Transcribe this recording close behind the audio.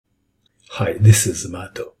Hi, this is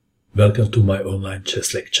Mato. Welcome to my online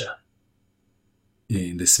chess lecture.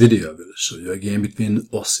 In this video I will show you a game between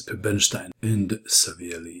Ossip Bernstein and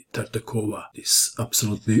Savielly Tartakower. This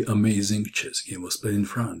absolutely amazing chess game was played in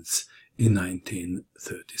France in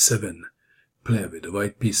 1937. Played with the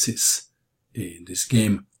white pieces. In this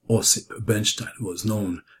game, Ossip Bernstein was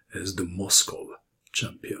known as the Moscow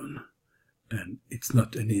champion. And it's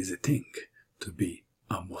not an easy thing to be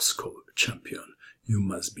a Moscow champion. You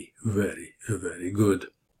must be very, very good.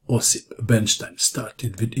 Ossip Bernstein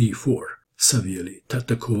started with e4. Savielly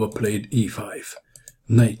Tartakower played e5.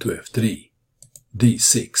 Knight to f3.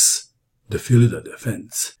 d6. The Philidor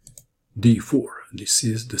defense. d4. This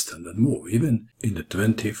is the standard move, even in the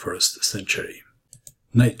 21st century.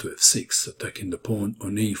 Knight to f6, attacking the pawn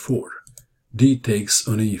on e4. d takes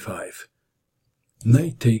on e5.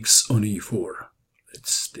 Knight takes on e4.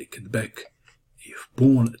 Let's take it back. If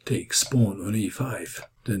pawn takes pawn on e5,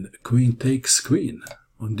 then queen takes queen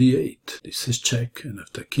on d8. This is check, and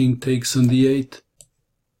after king takes on d8,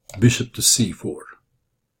 bishop to c4.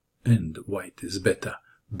 And white is better.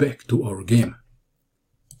 Back to our game.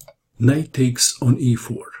 Knight takes on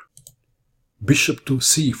e4. Bishop to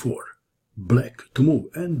c4. Black to move,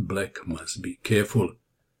 and black must be careful.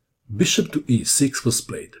 Bishop to e6 was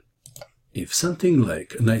played. If something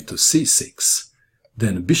like knight to c6,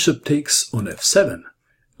 then bishop takes on f7,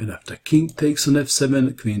 and after king takes on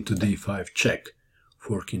f7, queen to d5 check,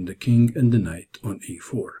 forking the king and the knight on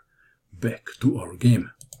e4. Back to our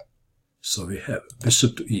game. So we have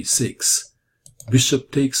bishop to e6,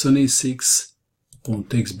 bishop takes on e6, pawn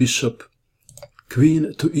takes bishop,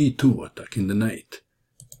 queen to e2, attacking the knight,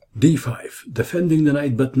 d5, defending the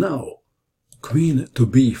knight, but now queen to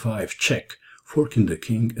b5 check, forking the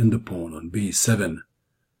king and the pawn on b7.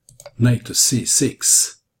 Knight to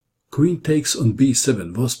c6. Queen takes on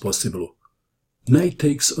b7 was possible. Knight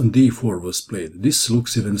takes on d4 was played. This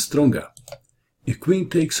looks even stronger. If queen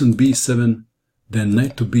takes on b7, then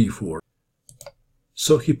knight to b4.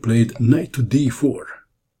 So he played knight to d4.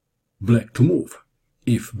 Black to move.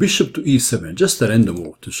 If bishop to e7, just a random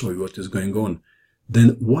move to show you what is going on, then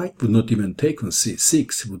white would not even take on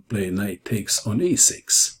c6. He would play knight takes on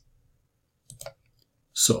e6.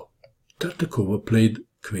 So Tartakower played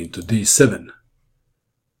queen to d7.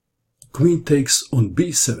 Queen takes on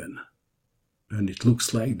b7. And it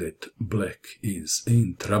looks like that black is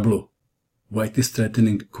in trouble. White is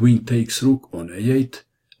threatening queen takes rook on a8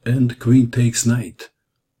 and queen takes knight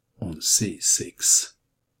on c6.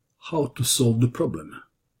 How to solve the problem?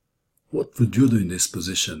 What would you do in this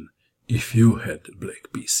position if you had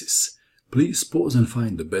black pieces? Please pause and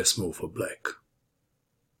find the best move for black.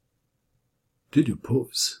 Did you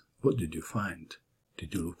pause? What did you find?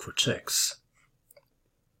 Did you look for checks?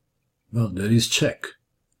 Well, there is check.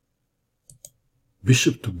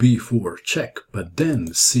 Bishop to b4 check, but then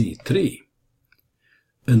c3.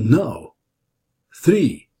 And now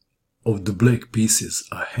 3 of the black pieces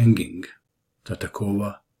are hanging.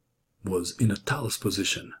 Tartakower was in a Tal's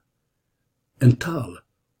position. And Tal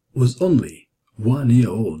was only 1 year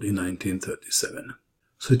old in 1937.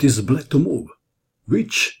 So it is black to move.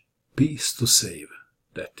 Which piece to save?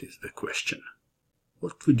 That is the question.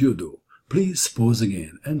 What would you do? Please pause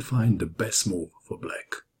again and find the best move for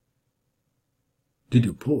black. Did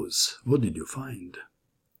you pause? What did you find?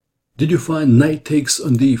 Did you find knight takes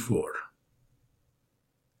on d4?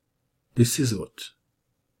 This is what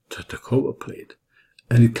Tartakower played.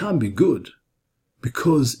 And it can't be good,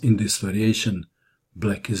 because in this variation,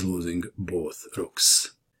 black is losing both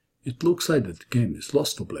rooks. It looks like that the game is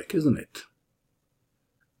lost for black, isn't it?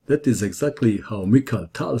 That is exactly how Mikhail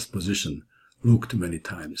Tal's position looked many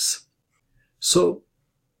times. So,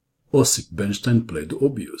 Ossip Bernstein played the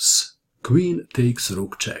obvious. Queen takes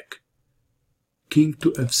rook check. King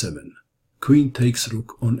to f7. Queen takes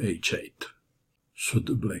rook on h8.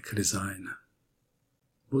 Should black resign?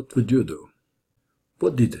 What would you do?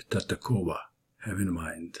 What did Tartakower have in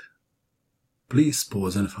mind? Please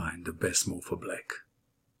pause and find the best move for black.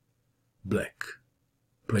 Black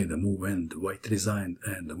played the move and white resigned,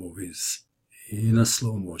 and the move is in a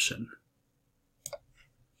slow motion.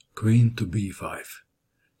 Queen to b5,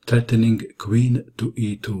 threatening queen to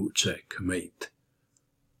e2 checkmate.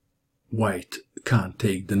 White can't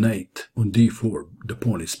take the knight on d4, the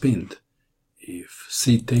pawn is pinned. If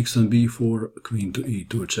c takes on b4, queen to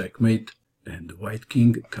e2 checkmate, and the white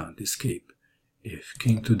king can't escape. If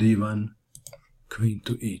king to d1, queen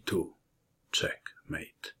to e2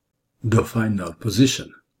 checkmate. The final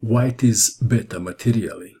position. White is better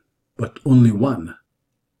materially, but only one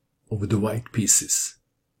of the white pieces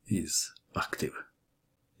is active.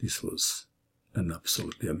 This was an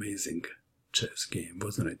absolutely amazing chess game,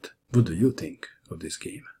 wasn't it? What do you think of this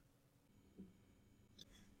game?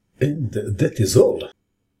 And that is all.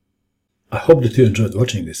 I hope that you enjoyed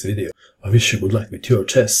watching this video. I wish you good luck with your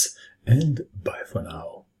chess, and bye for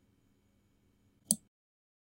now.